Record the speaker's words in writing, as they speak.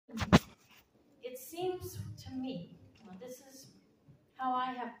seems to me, well, this is how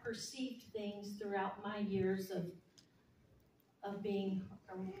I have perceived things throughout my years of being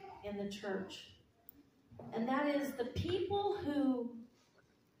in the church. And that is the people who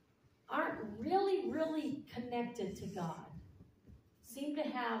aren't really connected to God seem to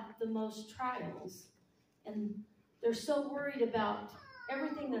have the most trials, and they're so worried about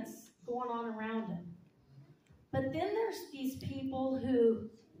everything that's going on around them. But then there's these people who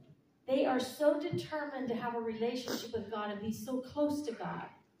they are so determined to have a relationship with God and be so close to God.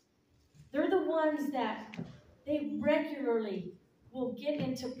 They're the ones that they regularly will get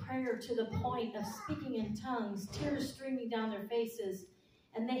into prayer to the point of speaking in tongues, tears streaming down their faces,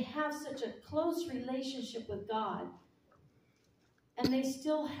 and they have such a close relationship with God. And they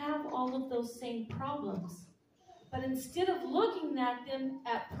still have all of those same problems. But instead of looking at them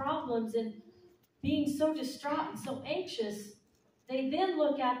at problems and being so distraught and so anxious, they then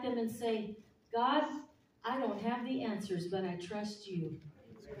look at them and say, God, I don't have the answers, but I trust you.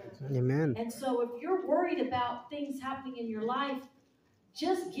 Amen. And so if you're worried about things happening in your life,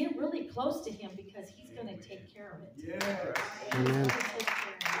 just get really close to him because he's going to take care of it. Yeah. Amen.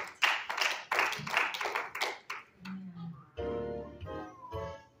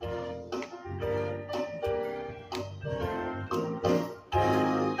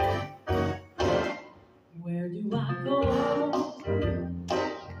 Where do I go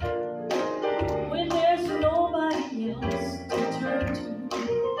when there's nobody else to turn to?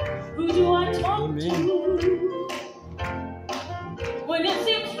 Who do I talk to when it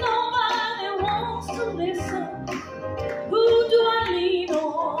seems nobody wants to listen? Who do I lean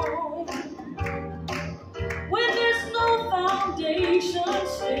on when there's no foundation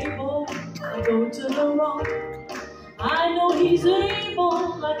stable? I go to the rock. I know he's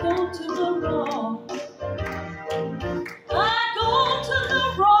able. I go to the rock. I go to the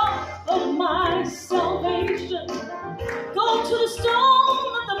rock of my salvation. Go to the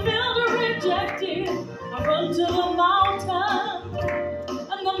stone that the builder rejected. I run to the mountain,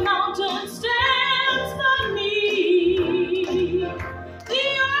 and the mountain stands by me. The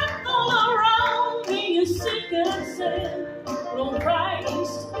earth all around me is sinking sand. But on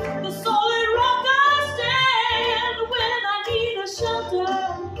Christ, the solid rock I stand. When I need a shelter,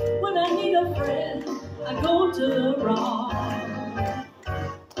 when I need a friend, I go to the rock.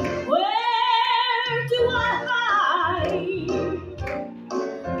 Where do I hide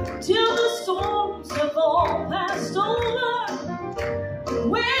till the storms have all passed over?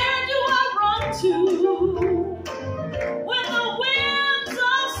 Where do I run to when the winds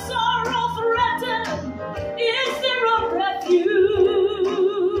of sorrow threaten? Is there a refuge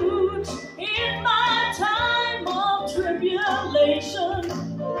in my time of tribulation?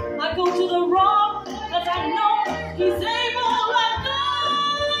 I go to the rock, as I know he's able. I go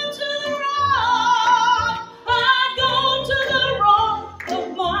to the rock. I go to the rock of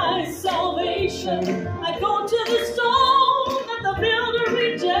my salvation. I go to the stone that the builder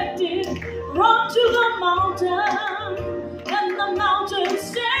rejected. Run to the mountain, and the mountain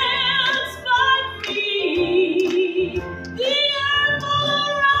stands by me. The earth all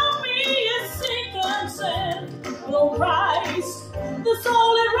around me is sinking sand. But on Christ, the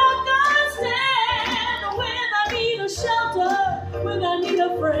solid rock I stand. When I need a shelter, when I need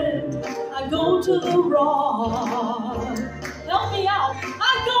a friend, I go to the rock. Help me out.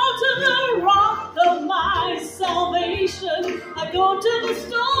 I go to the rock of my salvation. I go to the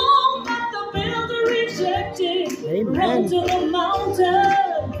stone that the builder rejected. Amen. Run to the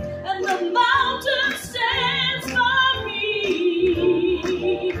mountain, and the mountain stands by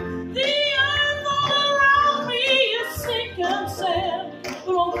me. The earth all around me is sinking sand.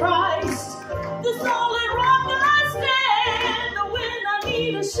 But on Christ, the solid rock I stand. When I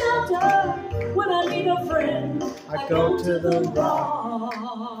need a shelter, when I need a friend, I go to the rock.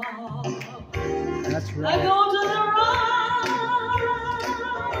 That's right. I go to the rock.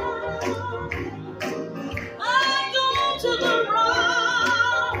 I go to the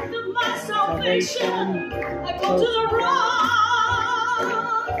rock of my salvation. I go to the rock.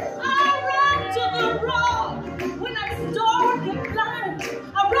 I run to the rock when it's dark and blind.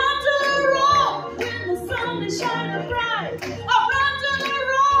 I run to the rock when the sun is shining bright. I run to the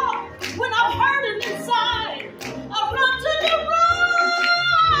rock when I'm hurting inside. I run to the rock.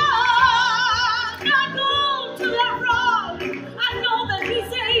 I go to that rock. I know that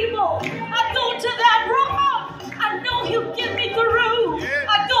he's able. I go to that rock. I know he'll get me through.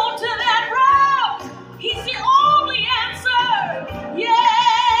 I go to that rock. He's the only answer.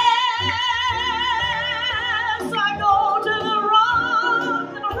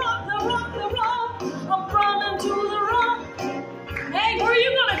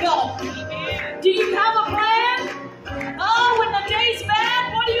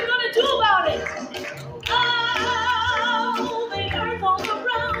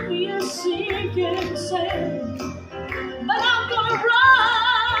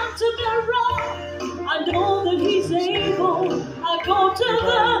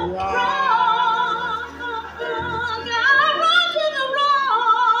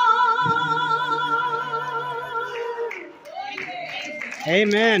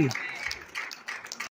 Amen.